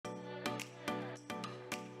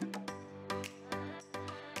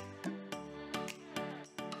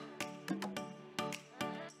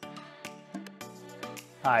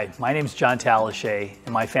Hi, my name is John Talashay,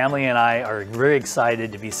 and my family and I are very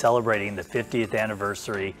excited to be celebrating the 50th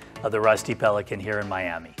anniversary of the Rusty Pelican here in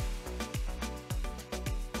Miami.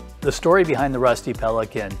 The story behind the Rusty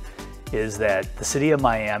Pelican is that the city of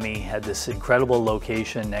Miami had this incredible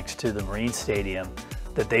location next to the Marine Stadium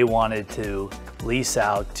that they wanted to lease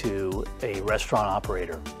out to a restaurant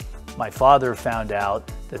operator. My father found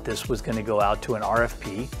out that this was going to go out to an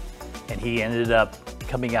RFP, and he ended up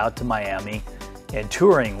coming out to Miami and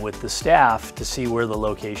touring with the staff to see where the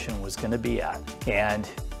location was going to be at. And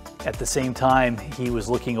at the same time, he was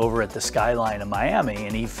looking over at the skyline of Miami,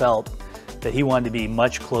 and he felt that he wanted to be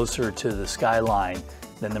much closer to the skyline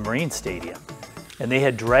than the Marine Stadium. And they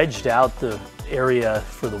had dredged out the area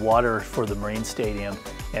for the water for the Marine Stadium,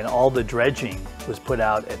 and all the dredging was put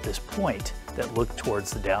out at this point that looked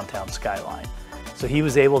towards the downtown skyline. So he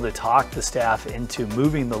was able to talk the staff into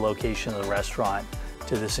moving the location of the restaurant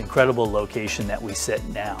to this incredible location that we sit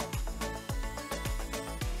now.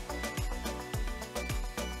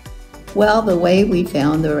 Well, the way we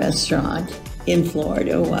found the restaurant in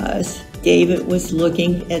Florida was David was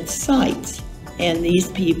looking at sites, and these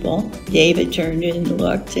people, David turned and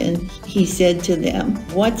looked, and he said to them,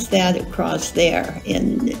 "What's that across there?"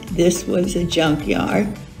 And this was a junkyard.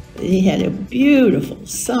 He had a beautiful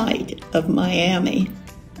sight of Miami,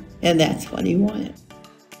 and that's what he wanted.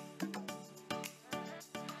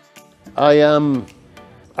 I am,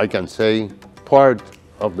 I can say, part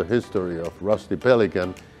of the history of Rusty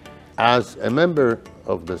Pelican as a member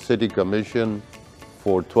of the City Commission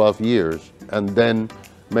for 12 years and then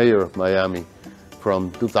Mayor of Miami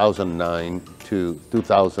from 2009 to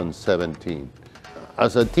 2017.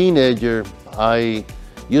 As a teenager, I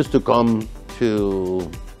used to come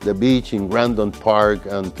to the beach in Grandon Park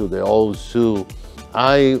and to the old zoo.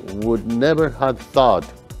 I would never have thought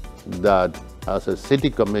that as a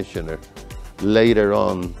city commissioner, later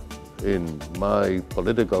on in my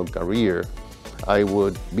political career, I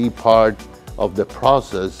would be part of the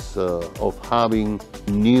process of having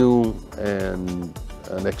new and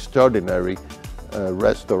an extraordinary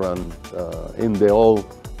restaurant in the old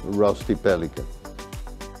Rusty Pelican.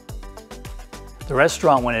 The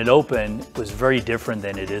restaurant, when it opened, was very different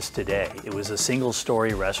than it is today. It was a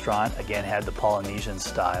single-story restaurant, again, had the Polynesian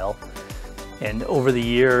style. And over the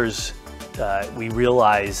years, we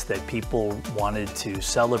realized that people wanted to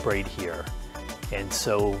celebrate here. And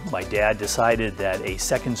so my dad decided that a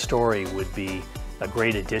second story would be a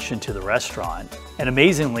great addition to the restaurant. And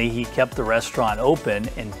amazingly, he kept the restaurant open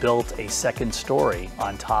and built a second story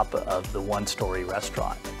on top of the one-story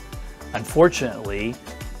restaurant. Unfortunately,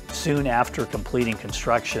 soon after completing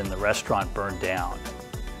construction, the restaurant burned down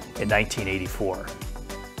in 1984.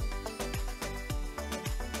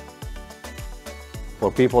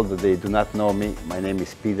 For people that they do not know me, my name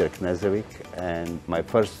is Peter Knezevic, and my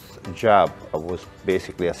first job was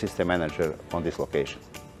basically assistant manager on this location.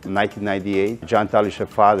 In 1998, John Talish's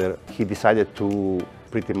father, he decided to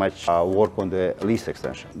pretty much work on the lease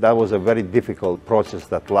extension. That was a very difficult process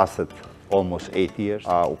that lasted almost 8 years.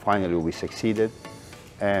 Finally, we succeeded,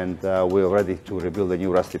 and we were ready to rebuild a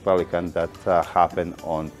new Rusty Pelican that happened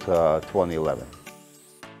on 2011.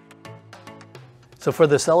 So for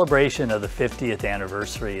the celebration of the 50th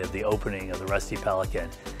anniversary of the opening of the Rusty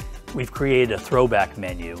Pelican, we've created a throwback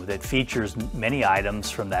menu that features many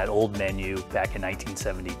items from that old menu back in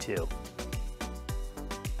 1972.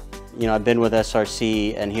 You know, I've been with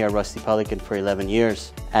SRC and here at Rusty Pelican for 11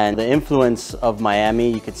 years, and the influence of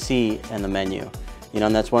Miami you could see in the menu. You know,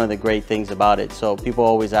 and that's one of the great things about it. So people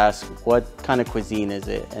always ask, what kind of cuisine is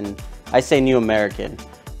it? And I say New American.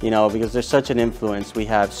 You know, because there's such an influence. We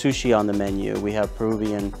have sushi on the menu, we have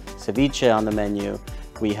Peruvian ceviche on the menu,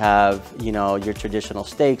 we have, you know, your traditional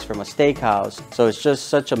steaks from a steakhouse. So it's just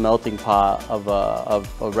such a melting pot of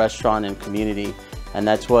a restaurant and community, and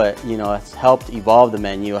that's what, you know, has helped evolve the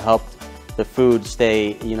menu, helped the food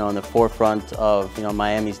stay, you know, in the forefront of, you know,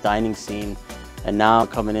 Miami's dining scene. And now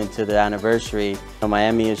coming into the anniversary, you know,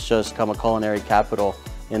 Miami has just become a culinary capital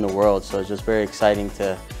in the world, so it's just very exciting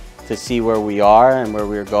to see where we are and where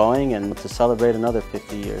we're going and to celebrate another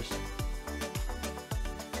 50 years.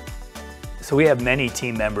 So we have many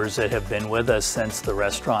team members that have been with us since the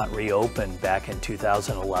restaurant reopened back in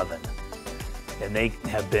 2011. And they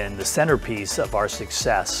have been the centerpiece of our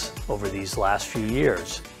success over these last few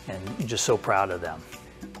years, and I'm just so proud of them.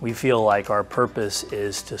 We feel like our purpose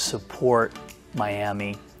is to support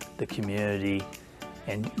Miami, the community,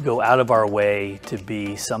 and go out of our way to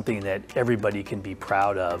be something that everybody can be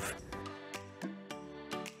proud of.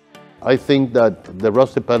 I think that the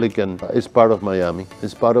Rusty Pelican is part of Miami.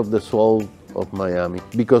 It's part of the soul of Miami,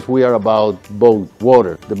 because we are about both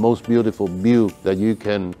water, the most beautiful view that you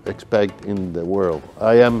can expect in the world.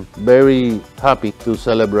 I am very happy to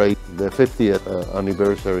celebrate the 50th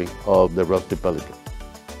anniversary of the Rusty Pelican.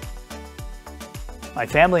 My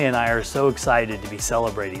family and I are so excited to be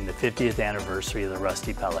celebrating the 50th anniversary of the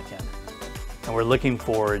Rusty Pelican, and we're looking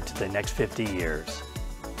forward to the next 50 years.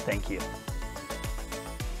 Thank you.